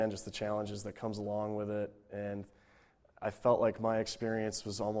and just the challenges that comes along with it. And I felt like my experience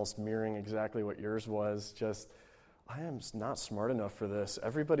was almost mirroring exactly what yours was. Just, I am not smart enough for this.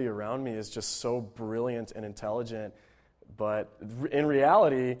 Everybody around me is just so brilliant and intelligent. But in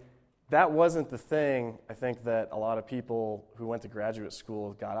reality, that wasn't the thing I think that a lot of people who went to graduate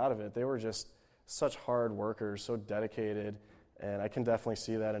school got out of it. They were just such hard workers, so dedicated. And I can definitely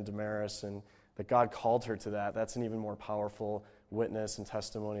see that in Damaris, and that God called her to that. That's an even more powerful witness and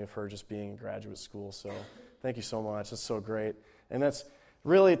testimony of her just being in graduate school. So thank you so much. That's so great. And that's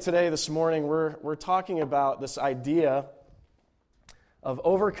really today, this morning, we're talking about this idea of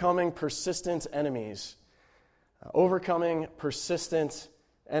overcoming persistent enemies. Overcoming persistent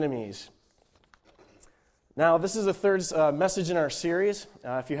enemies. Now, this is the third message in our series.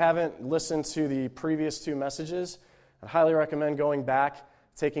 If you haven't listened to the previous two messages, I highly recommend going back,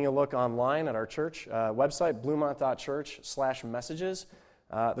 taking a look online at our church website, bluemont.church/messages.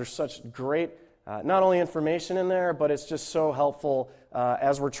 There's such great, not only information in there, but it's just so helpful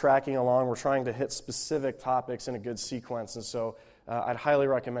as we're tracking along. We're trying to hit specific topics in a good sequence, and so I'd highly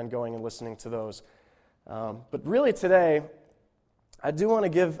recommend going and listening to those. But really today, I do want to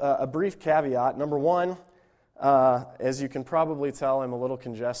give a brief caveat. Number one, as you can probably tell, I'm a little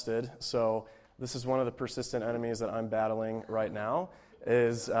congested, so this is one of the persistent enemies that I'm battling right now,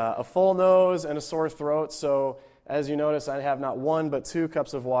 is a full nose and a sore throat. So as you notice, I have not one but 2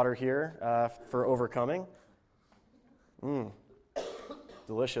 cups of water here for overcoming.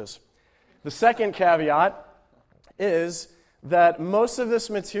 Delicious. The second caveat is that most of this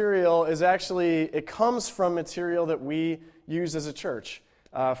material is actually, it comes from material that we use as a church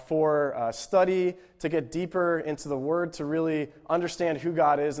for study, to get deeper into the Word, to really understand who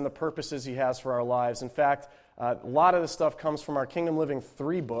God is and the purposes He has for our lives. In fact, a lot of this stuff comes from our Kingdom Living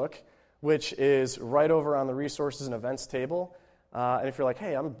 3 book, which is right over on the resources and events table. And if you're like,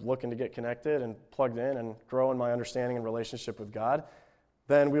 hey, I'm looking to get connected and plugged in and grow in my understanding and relationship with God,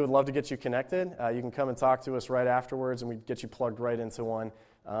 then we would love to get you connected. You can come and talk to us right afterwards, and we get you plugged right into one.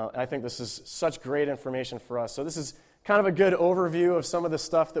 I think this is such great information for us. So this is kind of a good overview of some of the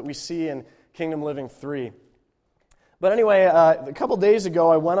stuff that we see in Kingdom Living 3. But anyway, a couple days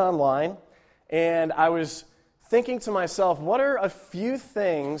ago, I went online, and I was thinking to myself, what are a few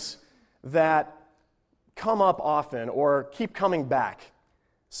things that come up often or keep coming back?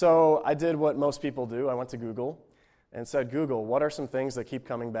 So I did what most people do. I went to Google and said, Google, what are some things that keep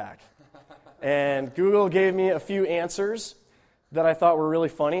coming back? And Google gave me a few answers that I thought were really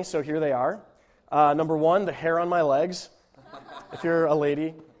funny, so here they are. Number 1, the hair on my legs, if you're a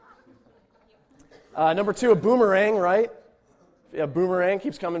lady. Number 2, a boomerang, right? A boomerang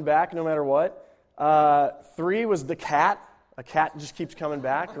keeps coming back no matter what. 3 was the cat. A cat just keeps coming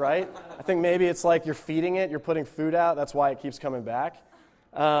back, right? I think maybe it's like you're feeding it, you're putting food out, that's why it keeps coming back.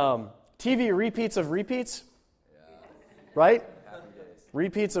 TV repeats of repeats, right?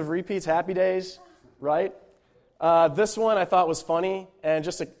 Repeats of repeats, happy days, right? This one I thought was funny, and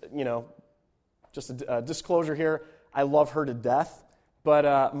just a disclosure here, I love her to death,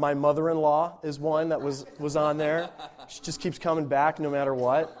 but my mother-in-law is one that was on there. She just keeps coming back no matter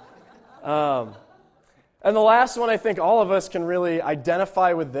what. And the last one, I think all of us can really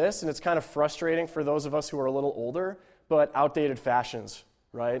identify with this, and it's kind of frustrating for those of us who are a little older, but outdated fashions,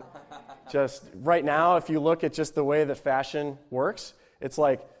 right? Just right now, if you look at just the way that fashion works, it's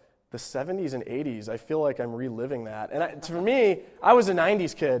like the 70s and 80s. I feel like I'm reliving that. And for me, I was a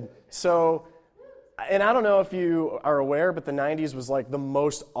 90s kid, so... And I don't know if you are aware, but the 90s was like the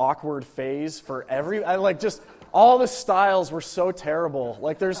most awkward phase for just all the styles were so terrible.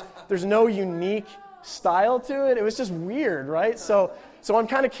 Like there's no unique style to it. It was just weird, right? So I'm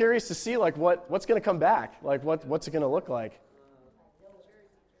kind of curious to see like what's going to come back. Like what's it going to look like?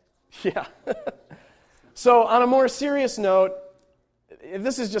 Yeah. So on a more serious note,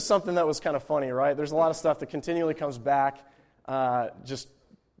 this is just something that was kind of funny, right? There's a lot of stuff that continually comes back, just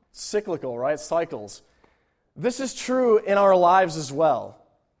cyclical, right? Cycles. This is true in our lives as well,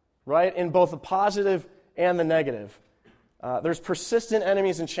 right? In both the positive and the negative. There's persistent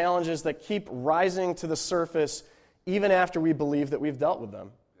enemies and challenges that keep rising to the surface even after we believe that we've dealt with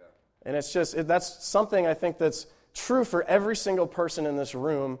them. Yeah. And that's something I think that's true for every single person in this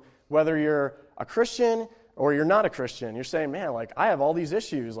room, whether you're a Christian or you're not a Christian. You're saying, man, like I have all these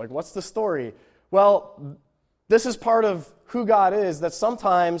issues. Like what's the story? Well, this is part of who God is, that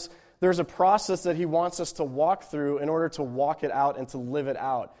sometimes there's a process that He wants us to walk through in order to walk it out and to live it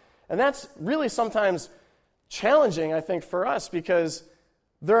out. And that's really sometimes challenging, I think, for us, because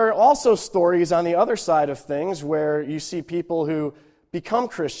there are also stories on the other side of things where you see people who become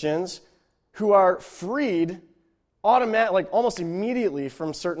Christians who are freed almost immediately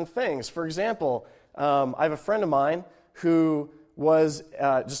from certain things. For example, I have a friend of mine who was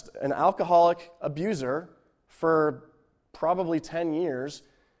just an alcoholic abuser for probably 10 years,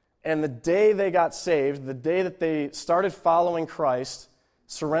 and the day they got saved, the day that they started following Christ,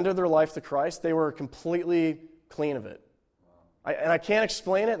 surrendered their life to Christ, they were completely clean of it. I can't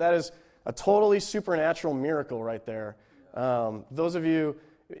explain it. That is a totally supernatural miracle right there. Those of you,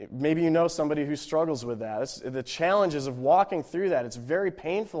 maybe you know somebody who struggles with that. The challenges of walking through that, it's very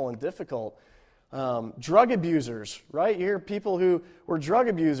painful and difficult. Drug abusers, right? You hear people who were drug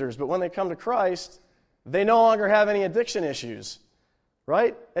abusers, but when they come to Christ, they no longer have any addiction issues,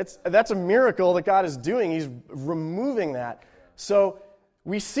 right? That's a miracle that God is doing. He's removing that. So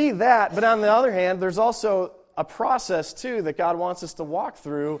we see that, but on the other hand, there's also a process, too, that God wants us to walk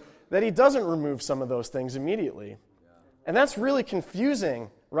through, that He doesn't remove some of those things immediately. And that's really confusing,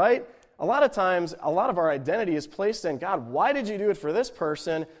 right? A lot of times, a lot of our identity is placed in, God, why did you do it for this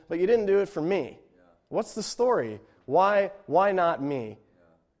person, but you didn't do it for me? What's the story? Why not me?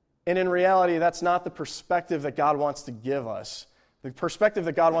 And in reality, that's not the perspective that God wants to give us. The perspective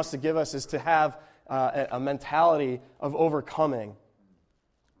that God wants to give us is to have a mentality of overcoming.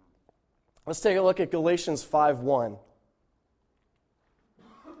 Let's take a look at Galatians 5:1.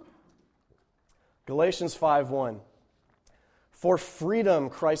 Galatians 5:1. For freedom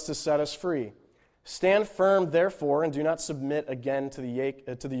Christ has set us free. Stand firm, therefore, and do not submit again to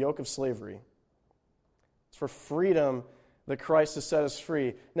the yoke of slavery. It's for freedom that Christ has set us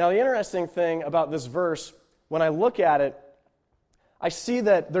free. Now, the interesting thing about this verse, when I look at it, I see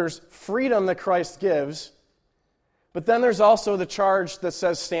that there's freedom that Christ gives, but then there's also the charge that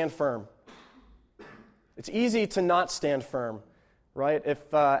says stand firm. It's easy to not stand firm, right?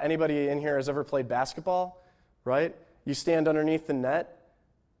 If anybody in here has ever played basketball, right? You stand underneath the net,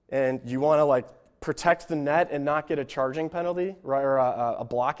 and you want to protect the net and not get a charging penalty, right, or a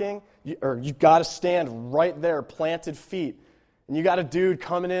blocking. You've got to stand right there, planted feet, and you got a dude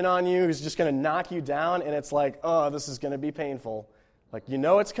coming in on you who's just going to knock you down, and it's like, oh, this is going to be painful. You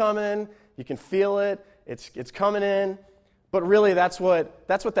know it's coming, you can feel it, it's coming in, but really that's what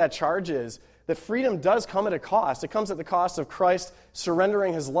that charge is. That freedom does come at a cost. It comes at the cost of Christ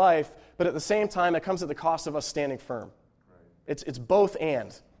surrendering His life, but at the same time, it comes at the cost of us standing firm. Right. It's both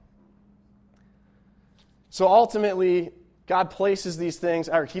and. So ultimately, God places these things,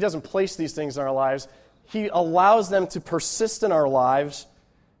 or He doesn't place these things in our lives. He allows them to persist in our lives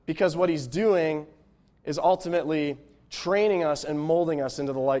because what He's doing is ultimately training us and molding us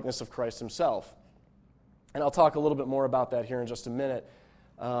into the likeness of Christ Himself. And I'll talk a little bit more about that here in just a minute.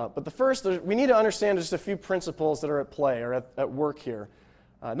 But the first, we need to understand just a few principles that are at play or at work here.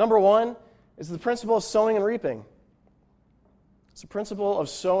 Number one is the principle of sowing and reaping. It's the principle of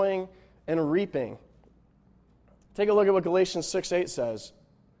sowing and reaping. Take a look at what Galatians 6:8 says.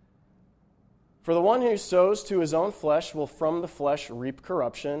 For the one who sows to his own flesh will from the flesh reap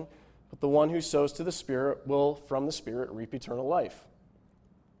corruption, but the one who sows to the Spirit will from the Spirit reap eternal life.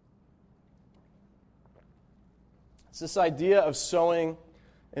 It's this idea of sowing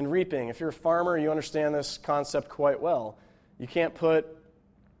and reaping. If you're a farmer, you understand this concept quite well. You can't put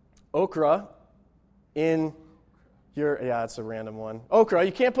okra in your, it's a random one. Okra,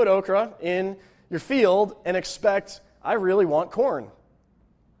 you can't put okra in your field and expect, I really want corn.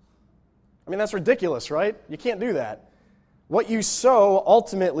 I mean, that's ridiculous, right? You can't do that. What you sow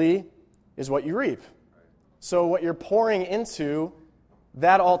ultimately is what you reap. So what you're pouring into,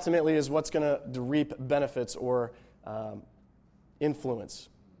 that ultimately is what's going to reap benefits or influence.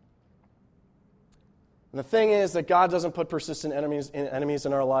 And the thing is that God doesn't put persistent enemies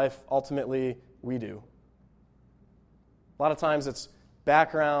in our life. Ultimately, we do. A lot of times it's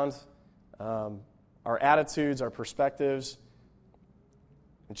background, our attitudes, our perspectives.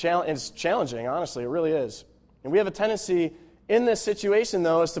 And it's challenging, honestly. It really is. And we have a tendency in this situation,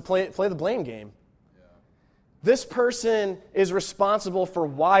 though, is to play the blame game. Yeah. This person is responsible for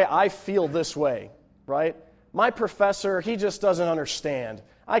why I feel this way, right? My professor, he just doesn't understand.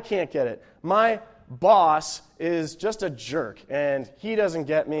 I can't get it. My boss is just a jerk, and he doesn't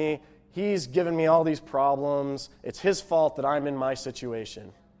get me. He's given me all these problems. It's his fault that I'm in my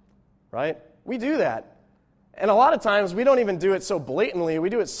situation, right? We do that. And a lot of times, we don't even do it so blatantly. We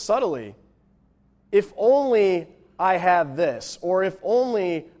do it subtly. If only I had this, or if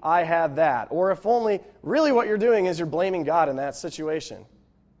only I had that, or if only, really what you're doing is you're blaming God in that situation.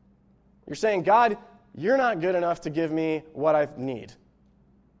 You're saying, God, you're not good enough to give me what I need.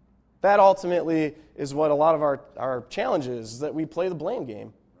 That ultimately is what a lot of our challenge is that we play the blame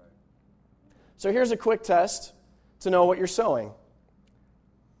game. So here's a quick test to know what you're sowing.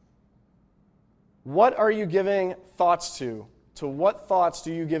 What are you giving thoughts to? To what thoughts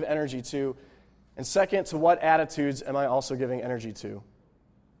do you give energy to? And second, to what attitudes am I also giving energy to?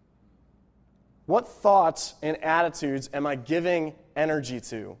 What thoughts and attitudes am I giving energy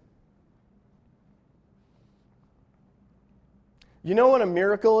to? You know what a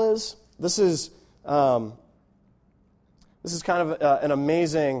miracle is? This is kind of an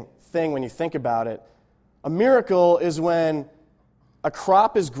amazing thing when you think about it. A miracle is when a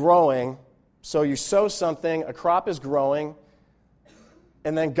crop is growing, so you sow something, a crop is growing,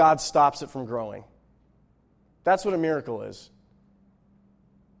 and then God stops it from growing. That's what a miracle is.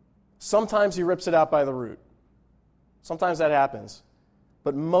 Sometimes he rips it out by the root. Sometimes that happens.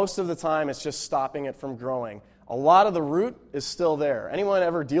 But most of the time, it's just stopping it from growing. A lot of the root is still there. Anyone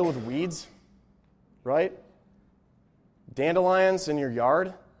ever deal with weeds? Right? Dandelions in your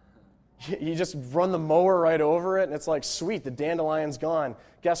yard? You just run the mower right over it, and it's like, sweet, the dandelion's gone.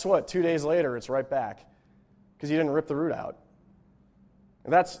 Guess what? 2 days later, it's right back because you didn't rip the root out.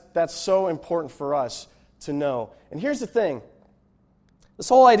 And that's so important for us to know. And here's the thing. This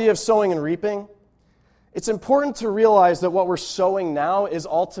whole idea of sowing and reaping, it's important to realize that what we're sowing now is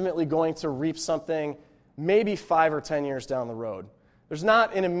ultimately going to reap something maybe 5 or 10 years down the road. There's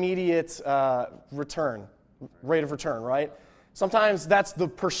not an immediate rate of return, right? Sometimes that's the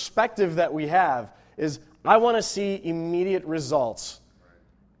perspective that we have, is I want to see immediate results.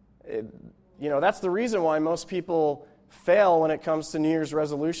 That's the reason why most people fail when it comes to New Year's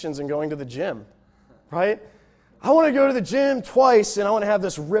resolutions and going to the gym, right? I want to go to the gym twice and I want to have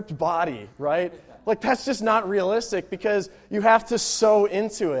this ripped body, right? Like, that's just not realistic because you have to sow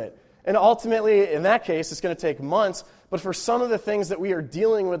into it. And ultimately, in that case, it's going to take months. But for some of the things that we are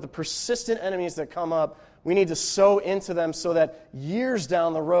dealing with, the persistent enemies that come up, we need to sow into them so that years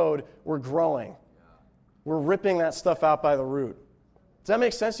down the road, we're growing. We're ripping that stuff out by the root. Does that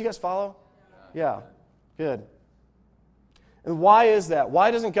make sense? You guys follow? Yeah. Good. And why is that?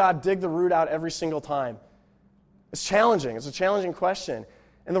 Why doesn't God dig the root out every single time? It's challenging. It's a challenging question.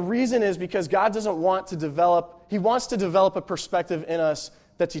 And the reason is because God doesn't want to develop, He wants to develop a perspective in us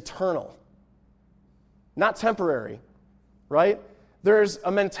that's eternal, not temporary, right? There's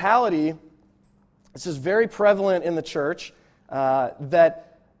a mentality, this is very prevalent in the church,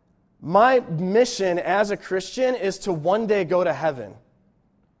 that my mission as a Christian is to one day go to heaven.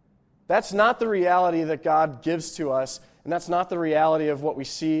 That's not the reality that God gives to us, and that's not the reality of what we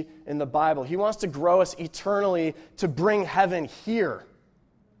see in the Bible. He wants to grow us eternally to bring heaven here,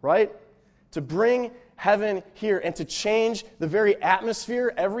 right? To bring heaven here and to change the very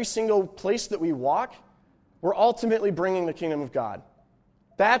atmosphere, every single place that we walk, we're ultimately bringing the kingdom of God.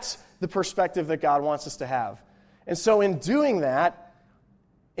 That's the perspective that God wants us to have. And so in doing that,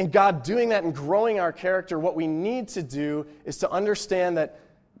 in God doing that and growing our character, what we need to do is to understand that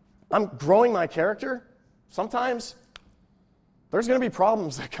I'm growing my character. Sometimes there's going to be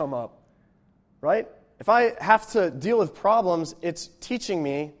problems that come up, right? If I have to deal with problems, it's teaching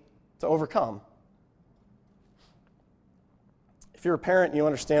me to overcome. If you're a parent, you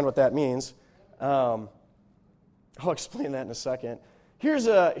understand what that means. I'll explain that in a second. Here's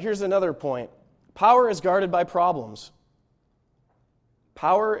another point. Power is guarded by problems.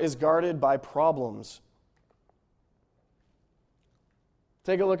 Power is guarded by problems.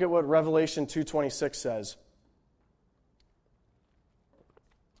 Take a look at what Revelation 2:26 says.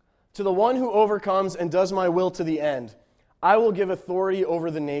 To the one who overcomes and does my will to the end, I will give authority over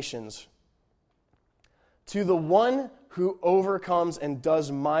the nations. To the one who overcomes and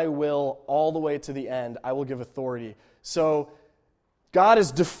does my will all the way to the end, I will give authority. So God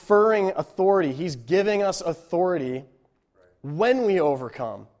is deferring authority. He's giving us authority when we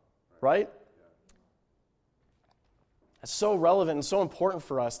overcome, right? That's so relevant and so important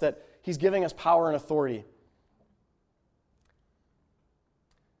for us that He's giving us power and authority.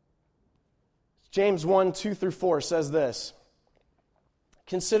 James 1:2-4 says this,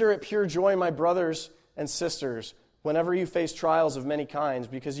 "Consider it pure joy, my brothers and sisters, whenever you face trials of many kinds,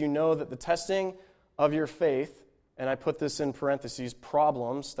 because you know that the testing of your faith," and I put this in parentheses,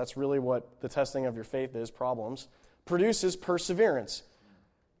 problems, that's really what the testing of your faith is, problems, "produces perseverance.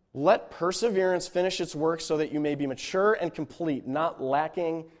 Let perseverance finish its work so that you may be mature and complete, not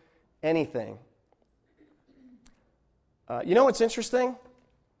lacking anything." You know what's interesting?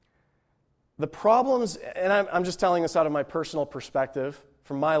 The problems, and I'm just telling this out of my personal perspective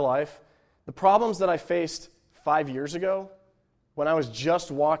from my life, the problems that I faced 5 years ago when I was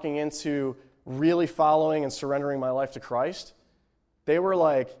just walking into really following and surrendering my life to Christ, they were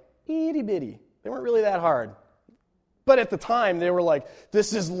like itty bitty. They weren't really that hard. But at the time, they were like,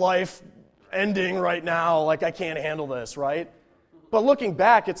 this is life ending right now, like I can't handle this, right? But looking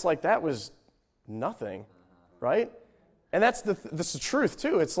back, it's like that was nothing, right? And that's the truth,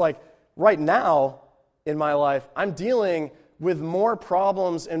 too. It's like right now in my life, I'm dealing with more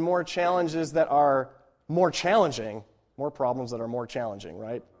problems and more challenges that are more challenging. More problems that are more challenging,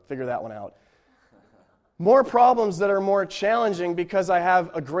 right? Figure that one out. More problems that are more challenging because I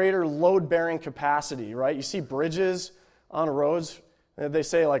have a greater load-bearing capacity, right? You see bridges on roads, and they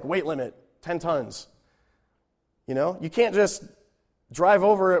say like weight limit, 10 tons. You know, you can't just drive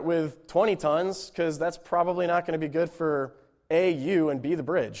over it with 20 tons because that's probably not going to be good for A, you, and B, the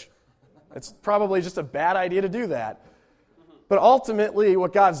bridge. It's probably just a bad idea to do that. But ultimately,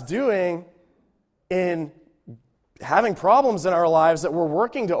 what God's doing in having problems in our lives that we're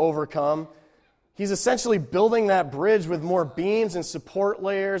working to overcome, He's essentially building that bridge with more beams and support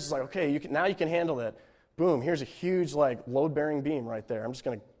layers. It's like, okay, now you can handle it. Boom, here's a huge like load-bearing beam right there. I'm just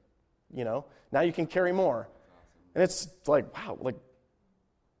going to, now you can carry more. And it's like, wow, like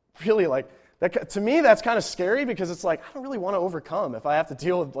really like, that, to me that's kind of scary because it's like, I don't really want to overcome if I have to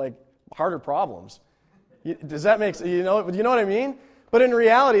deal with like harder problems. Does that make sense? You know what I mean? But in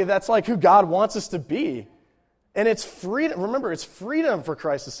reality, that's like who God wants us to be. And it's freedom. Remember, it's freedom for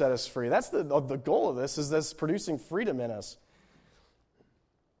Christ to set us free. That's the goal of this, is this producing freedom in us.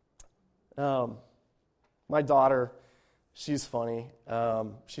 My daughter, she's funny.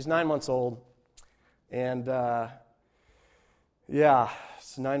 She's 9 months old. And,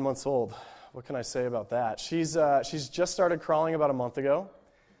 she's 9 months old. What can I say about that? She's just started crawling about a month ago.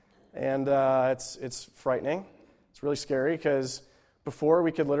 And it's frightening. It's really scary because before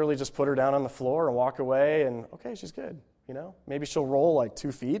we could literally just put her down on the floor and walk away and, okay, she's good. Maybe she'll roll like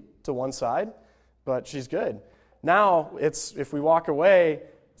 2 feet to one side, but she's good. Now it's, if we walk away,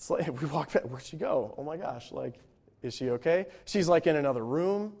 it's like, we walk back, where'd she go? Oh my gosh, like, is she okay? She's like in another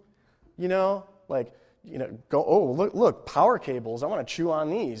room, go, look, power cables, I want to chew on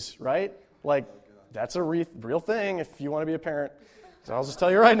these, right? Like, that's a real thing if you want to be a parent. So I'll just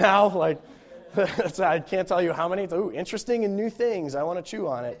tell you right now, like, I can't tell you how many, interesting and new things, I want to chew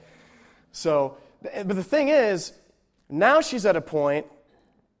on it. So, but the thing is, now she's at a point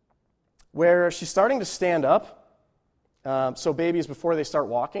where she's starting to stand up. So babies, before they start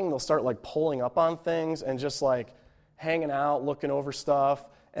walking, they'll start like pulling up on things and just like hanging out, looking over stuff,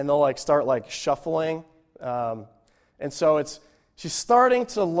 and they'll like start like shuffling. And so she's starting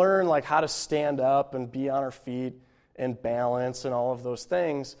to learn like how to stand up and be on her feet and balance and all of those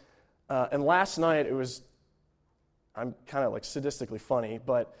things. And last night I'm kind of like sadistically funny,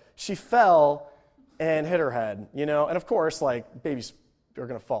 but she fell and hit her head, and of course, like, babies are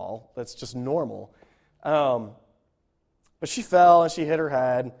going to fall. That's just normal. But she fell and she hit her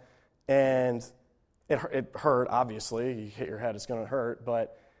head, and it hurt, obviously. You hit your head, it's going to hurt,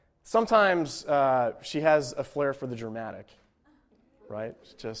 but sometimes she has a flair for the dramatic, right?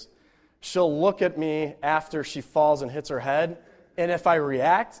 She'll look at me after she falls and hits her head, and if I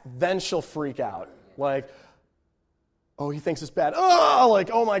react, then she'll freak out. Like, oh, he thinks it's bad. Oh, like,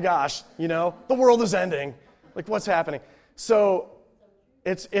 oh my gosh, the world is ending. Like, what's happening? So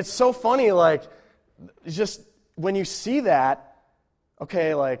it's so funny, like, just when you see that,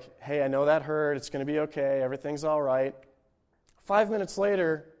 okay, like, hey, I know that hurt. It's going to be okay. Everything's all right. 5 minutes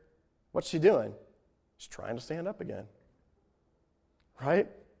later, what's she doing? She's trying to stand up again. Right?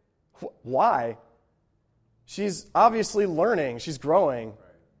 Why? She's obviously learning. She's growing.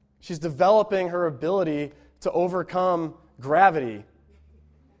 She's developing her ability to overcome gravity.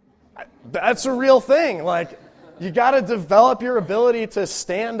 That's a real thing. Like, you got to develop your ability to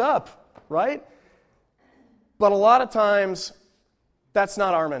stand up, right? But a lot of times, that's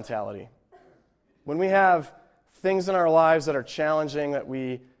not our mentality. When we have things in our lives that are challenging, that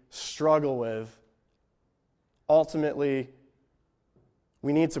we struggle with, ultimately,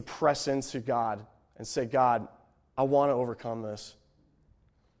 we need to press into God and say, God, I want to overcome this.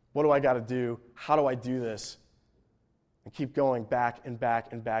 What do I got to do? How do I do this? And keep going back and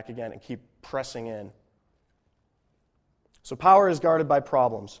back and back again and keep pressing in. So power is guarded by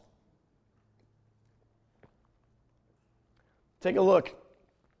problems. Take a look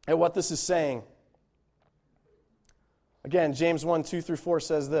at what this is saying. Again, James 1:2-4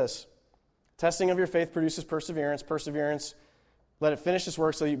 says this: testing of your faith produces perseverance. Perseverance, let it finish its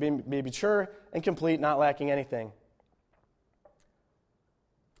work so that you may be mature and complete, not lacking anything.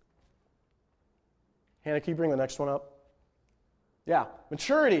 Hannah, can you bring the next one up? Yeah,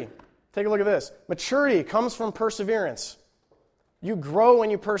 maturity. Take a look at this. Maturity comes from perseverance. You grow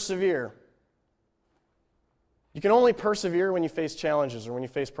when you persevere. You can only persevere when you face challenges or when you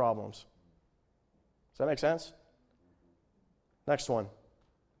face problems. Does that make sense? Next one.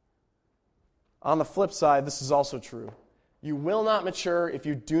 On the flip side, this is also true. You will not mature if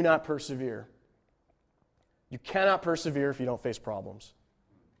you do not persevere. You cannot persevere if you don't face problems.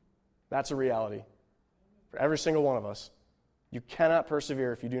 That's a reality for every single one of us. You cannot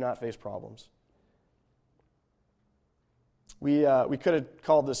persevere if you do not face problems. We could have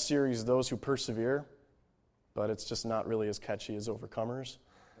called this series Those Who Persevere, but it's just not really as catchy as Overcomers.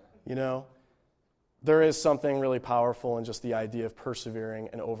 You know? There is something really powerful in just the idea of persevering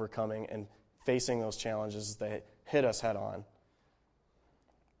and overcoming and facing those challenges as they hit us head on.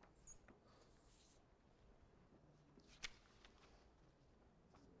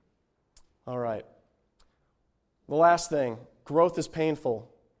 All right. The last thing, growth is painful.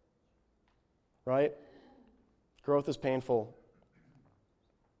 Right? Growth is painful.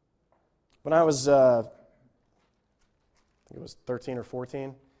 When I was, I think it was 13 or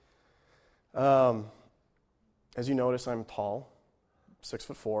 14, as you notice, I'm tall,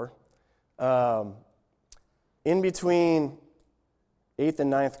 6'4". In between 8th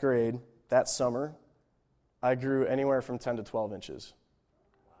and 9th grade, that summer, I grew anywhere from 10 to 12 inches.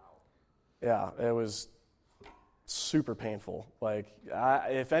 Yeah, it was super painful. Like,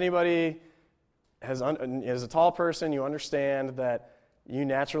 if anybody is a tall person, you understand that you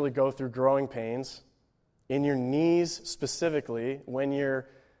naturally go through growing pains in your knees specifically when you're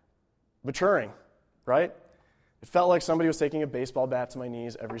maturing, right? It felt like somebody was taking a baseball bat to my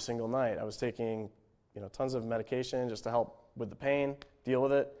knees every single night. I was taking, tons of medication just to help with the pain, deal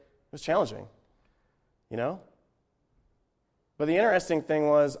with it. It was challenging, But the interesting thing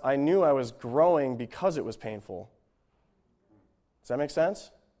was I knew I was growing because it was painful. Does that make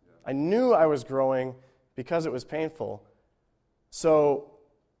sense? Yeah. I knew I was growing because it was painful. So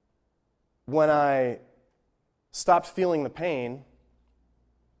when I stopped feeling the pain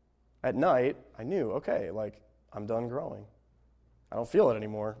at night, I knew, okay, I'm done growing. I don't feel it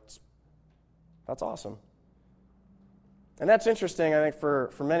anymore. That's awesome. And that's interesting, I think,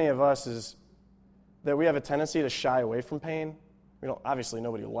 for many of us is that we have a tendency to shy away from pain. Obviously,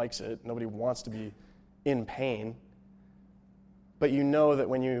 nobody likes it. Nobody wants to be in pain. But you know that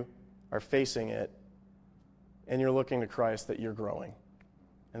when you are facing it and you're looking to Christ, that you're growing.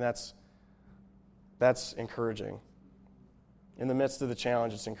 And that's encouraging. In the midst of the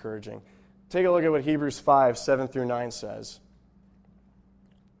challenge, it's encouraging. Take a look at what Hebrews 5, 7 through 9 says.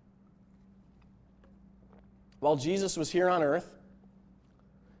 While Jesus was here on earth,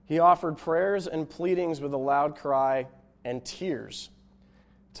 he offered prayers and pleadings with a loud cry and tears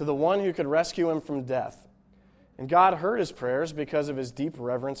to the one who could rescue him from death. And God heard his prayers because of his deep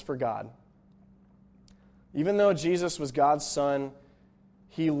reverence for God. Even though Jesus was God's son,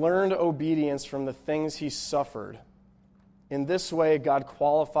 he learned obedience from the things he suffered. In this way, God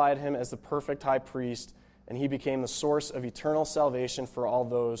qualified him as the perfect high priest, and he became the source of eternal salvation for all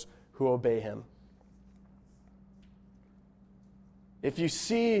those who obey him. If you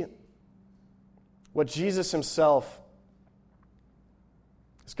see what Jesus himself,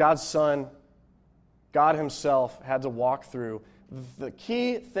 as God's son, God himself had to walk through, the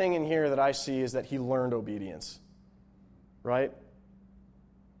key thing in here that I see is that he learned obedience, right?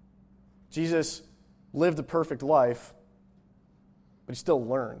 Jesus lived a perfect life, but he still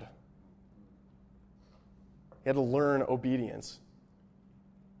learned. He had to learn obedience.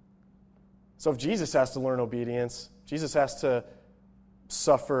 So if Jesus has to learn obedience, Jesus has to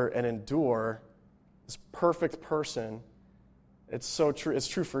suffer and endure, this perfect person, it's so true. It's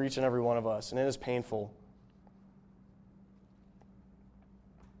true for each and every one of us, and it is painful.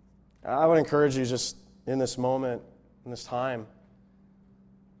 I would encourage you just in this moment, in this time,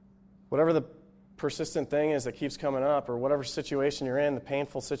 whatever the persistent thing is that keeps coming up, or whatever situation you're in, the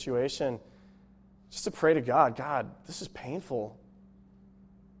painful situation, just to pray to God, God, this is painful.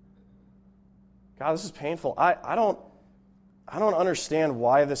 God, this is painful. I don't understand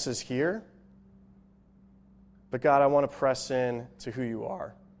why this is here, but God, I want to press in to who you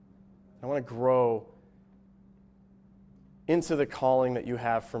are. I want to grow into the calling that you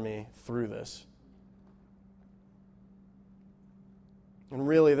have for me through this. And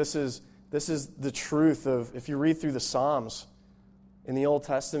really, this is the truth of, if you read through the Psalms in the Old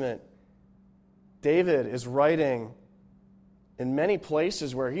Testament, David is writing in many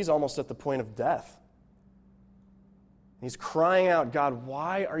places where he's almost at the point of death. He's crying out, God,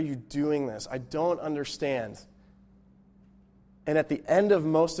 why are you doing this? I don't understand. And at the end of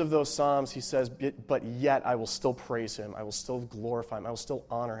most of those Psalms, he says, but yet I will still praise him. I will still glorify him. I will still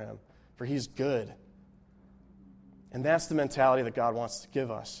honor him, for he's good. And that's the mentality that God wants to give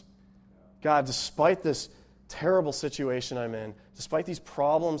us. God, despite this terrible situation I'm in, despite these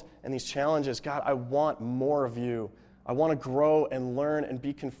problems and these challenges, God, I want more of you. I want to grow and learn and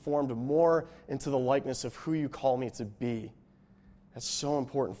be conformed more into the likeness of who you call me to be. That's so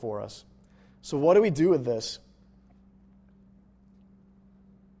important for us. So what do we do with this?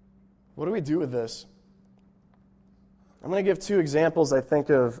 What do we do with this? I'm going to give 2 examples, I think,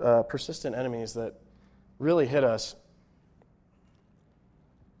 of persistent enemies that really hit us.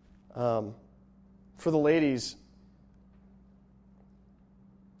 For the ladies,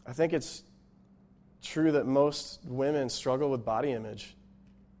 I think it's true that most women struggle with body image.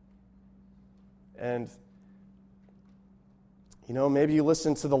 And, maybe you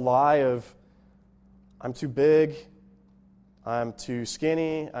listen to the lie of, I'm too big, I'm too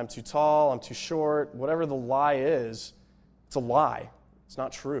skinny, I'm too tall, I'm too short. Whatever the lie is, it's a lie. It's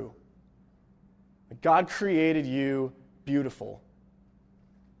not true. God created you beautiful.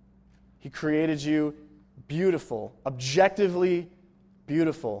 He created you beautiful, objectively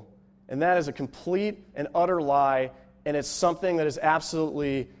beautiful. And that is a complete and utter lie, and it's something that is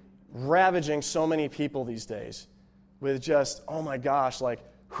absolutely ravaging so many people these days with just, oh my gosh, like,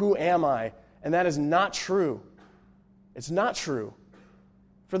 who am I? And that is not true. It's not true.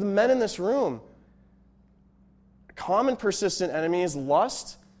 For the men in this room, a common persistent enemy is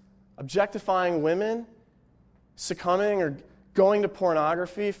lust, objectifying women, succumbing or going to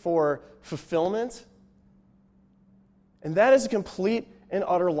pornography for fulfillment. And that is a complete and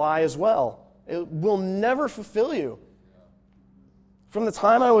utter lie as well. It will never fulfill you. From the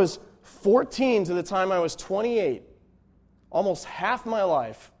time I was 14 to the time I was 28, almost half my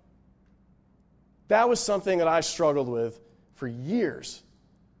life, that was something that I struggled with for years.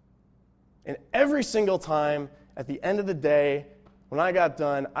 And every single time, at the end of the day, when I got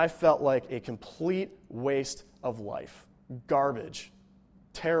done, I felt like a complete waste of life. Garbage.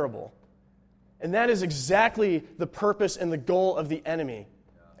 Terrible. And that is exactly the purpose and the goal of the enemy.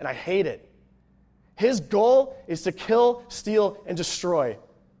 And I hate it. His goal is to kill, steal, and destroy.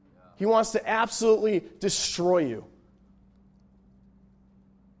 He wants to absolutely destroy you.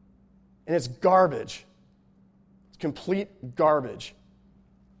 And it's garbage. It's complete garbage.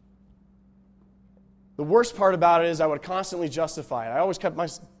 The worst part about it is I would constantly justify it. I always kept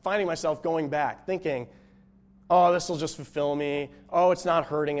finding myself going back, thinking, oh, this will just fulfill me. Oh, it's not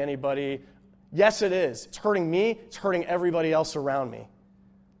hurting anybody. Yes, it is. It's hurting me. It's hurting everybody else around me.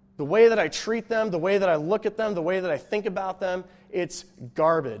 The way that I treat them, the way that I look at them, the way that I think about them, it's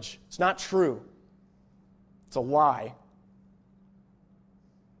garbage. It's not true. It's a lie.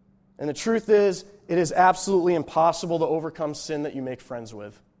 And the truth is, it is absolutely impossible to overcome sin that you make friends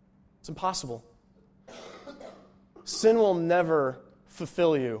with. It's impossible. Sin will never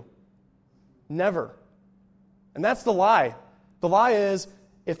fulfill you. Never. And that's the lie. The lie is,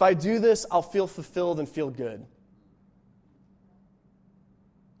 if I do this, I'll feel fulfilled and feel good.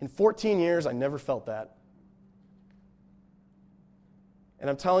 In 14 years, I never felt that. And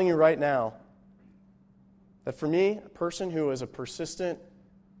I'm telling you right now that for me, a person who is a persistent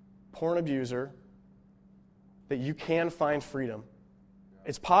porn abuser, that you can find freedom.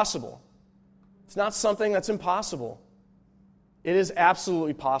 It's possible. It's not something that's impossible. It is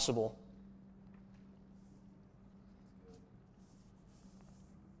absolutely possible.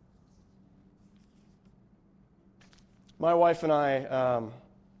 My wife and I,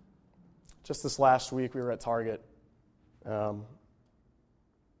 just this last week, we were at Target. It's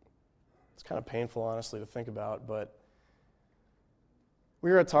kind of painful, honestly, to think about, but we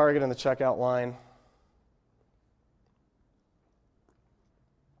were at Target in the checkout line.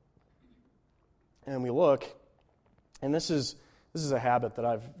 And we look, and this is a habit that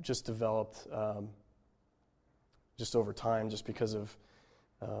I've just developed just over time, just because of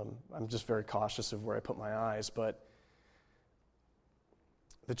I'm just very cautious of where I put my eyes. But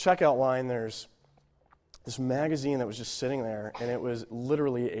the checkout line, there's this magazine that was just sitting there, and it was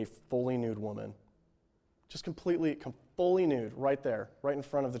literally a fully nude woman, just completely fully nude, right there, right in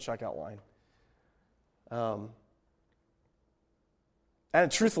front of the checkout line. And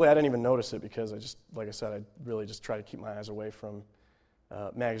truthfully, I didn't even notice it because like I said, I really just try to keep my eyes away from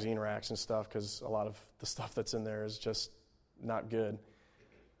magazine racks and stuff because a lot of the stuff that's in there is just not good.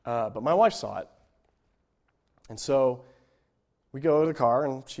 But my wife saw it. And so we go to the car,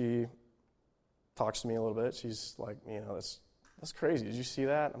 and she talks to me a little bit. She's like, that's crazy. Did you see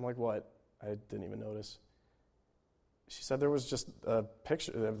that? I'm like, what? I didn't even notice. She said there was just a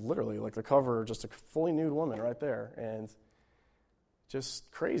picture, literally, like the cover, just a fully nude woman right there. And just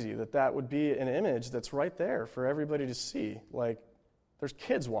crazy that would be an image that's right there for everybody to see. Like, there's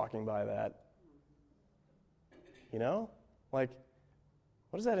kids walking by that. Like,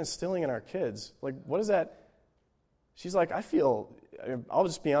 what is that instilling in our kids? Like, what is that? She's like, I'll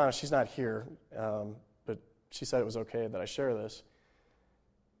just be honest, she's not here, but she said it was okay that I share this.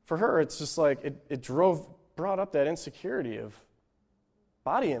 For her, it's just like, it brought up that insecurity of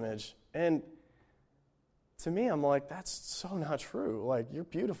body image. And to me, I'm like, that's so not true. Like, you're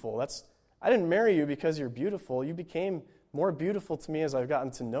beautiful. I didn't marry you because you're beautiful. You became more beautiful to me as I've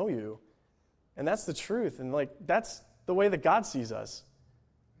gotten to know you. And that's the truth. And like, that's the way that God sees us.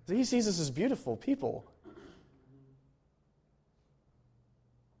 He sees us as beautiful people.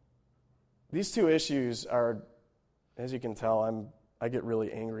 These two issues are, as you can tell, I get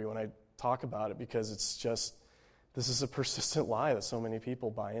really angry when I talk about it because it's just, this is a persistent lie that so many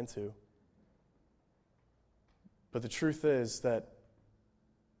people buy into. But the truth is that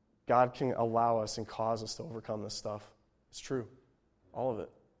God can allow us and cause us to overcome this stuff. It's true. All of it.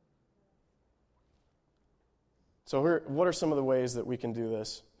 So what are some of the ways that we can do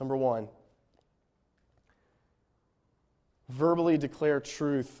this? Number one, verbally declare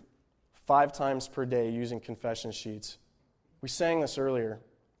truth 5 times per day using confession sheets. We sang this earlier.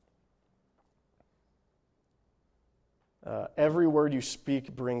 Every word you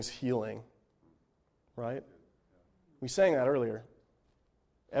speak brings healing, right? We sang that earlier.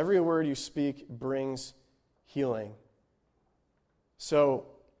 Every word you speak brings healing. So,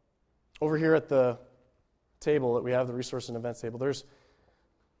 over here at the table that we have, the resource and events table, there's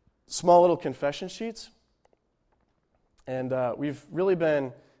small little confession sheets. And we've really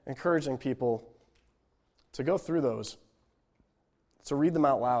been encouraging people to go through those, to read them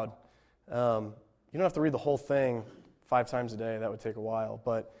out loud. You don't have to read the whole thing 5 times a day. That would take a while.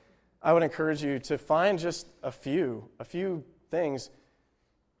 But I would encourage you to find just a few things.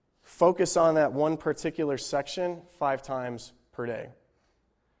 Focus on that one particular section 5 times per day.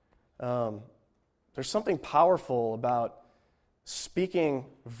 There's something powerful about speaking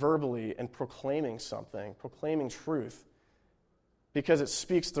verbally and proclaiming something, proclaiming truth, because it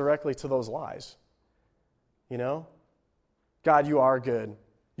speaks directly to those lies. You know? God, you are good.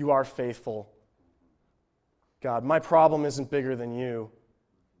 You are faithful. God, my problem isn't bigger than you.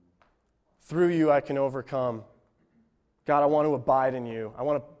 Through you I can overcome. God, I want to abide in you. I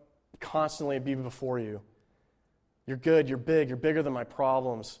want to constantly be before you. You're good, you're big, you're bigger than my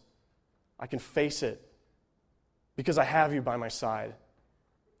problems. I can face it because I have you by my side.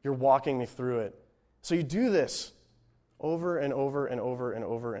 You're walking me through it. So you do this over and over and over and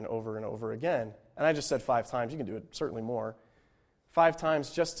over and over and over again. And I just said 5 times. You can do it certainly more. 5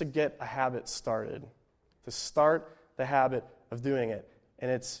 times just to get a habit started, to start the habit of doing it. And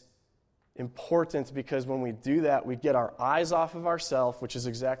it's important because when we do that, we get our eyes off of ourselves, which is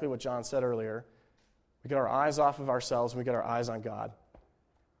exactly what John said earlier. We get our eyes off of ourselves and we get our eyes on God.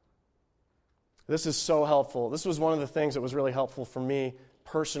 This is so helpful. This was one of the things that was really helpful for me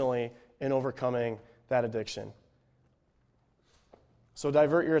personally in overcoming that addiction. So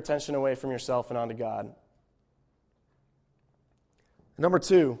divert your attention away from yourself and onto God. Number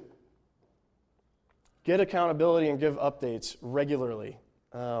 2, get accountability and give updates regularly.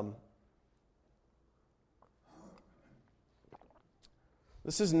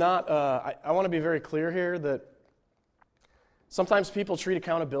 This is not, I want to be very clear here that sometimes people treat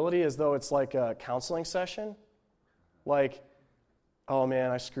accountability as though it's like a counseling session. Like, oh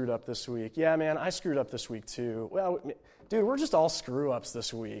man, I screwed up this week. Yeah, man, I screwed up this week too. Well, dude, we're just all screw-ups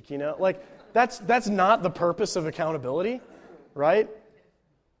this week, you know? Like, that's not the purpose of accountability, right?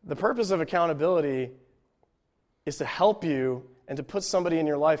 The purpose of accountability is to help you and to put somebody in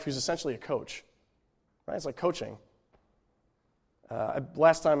your life who's essentially a coach, right? It's like coaching.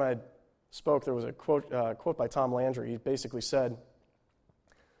 Last time I spoke, there was a quote by Tom Landry. He basically said,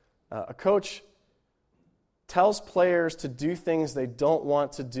 a coach tells players to do things they don't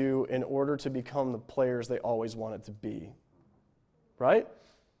want to do in order to become the players they always wanted to be. Right?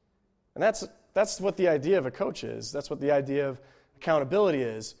 And that's what the idea of a coach is. That's what the idea of accountability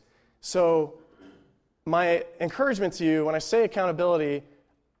is. So my encouragement to you, when I say accountability,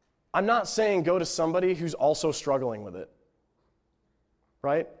 I'm not saying go to somebody who's also struggling with it.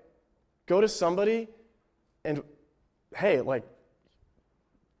 Right? Go to somebody and, hey, like,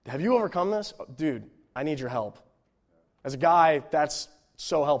 have you overcome this? Dude, I need your help. As a guy, that's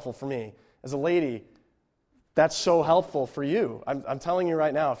so helpful for me. As a lady, that's so helpful for you. I'm telling you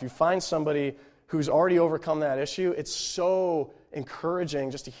right now, if you find somebody who's already overcome that issue, it's so encouraging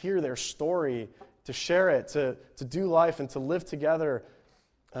just to hear their story, to share it, to do life and to live together.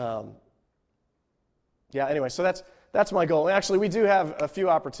 Anyway, so that's my goal. And actually, we do have a few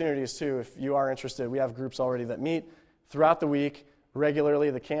opportunities, too, if you are interested. We have groups already that meet throughout the week, regularly,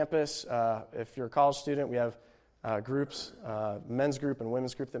 the campus. If you're a college student, we have groups, men's group and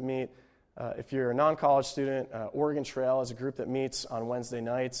women's group that meet. If you're a non-college student, Oregon Trail is a group that meets on Wednesday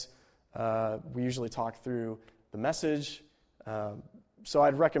nights. We usually talk through the message. So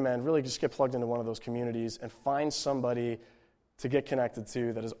I'd recommend really just get plugged into one of those communities and find somebody to get connected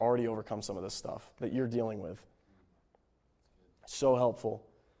to that has already overcome some of this stuff that you're dealing with. So helpful.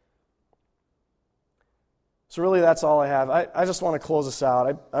 So really that's all I have. I just want to close this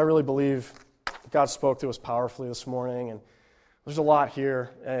out. I really believe God spoke to us powerfully this morning, and there's a lot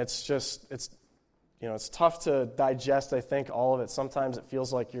here, and it's tough to digest, I think, all of it. Sometimes it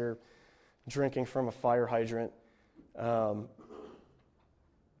feels like you're drinking from a fire hydrant.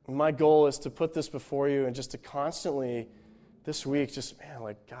 My goal is to put this before you and just to constantly, this week,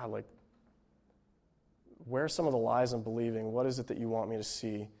 God, where are some of the lies I'm believing? What is it that you want me to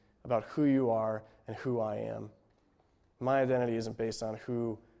see about who you are and who I am? My identity isn't based on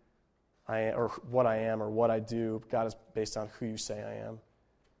who I am or what I am or what I do. God is based on who you say I am.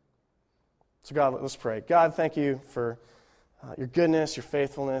 So God, let's pray. God, thank you for your goodness, your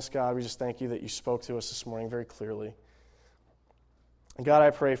faithfulness. God, we just thank you that you spoke to us this morning very clearly. And God, I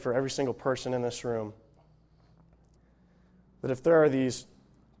pray for every single person in this room that if there are these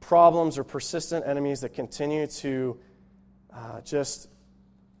problems or persistent enemies that continue to just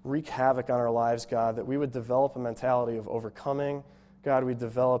wreak havoc on our lives, God, that we would develop a mentality of overcoming. God, we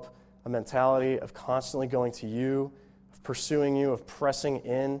develop a mentality of constantly going to you, of pursuing you, of pressing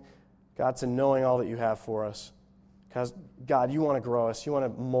in, God, to knowing all that you have for us. Because, God, you want to grow us. You want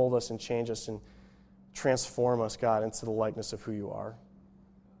to mold us and change us and transform us, God, into the likeness of who you are.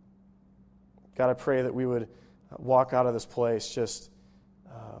 God, I pray that we would walk out of this place just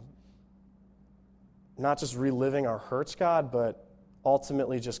not just reliving our hurts, God, but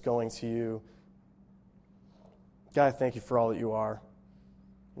ultimately just going to you. God, I thank you for all that you are.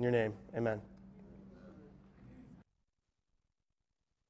 In your name, amen.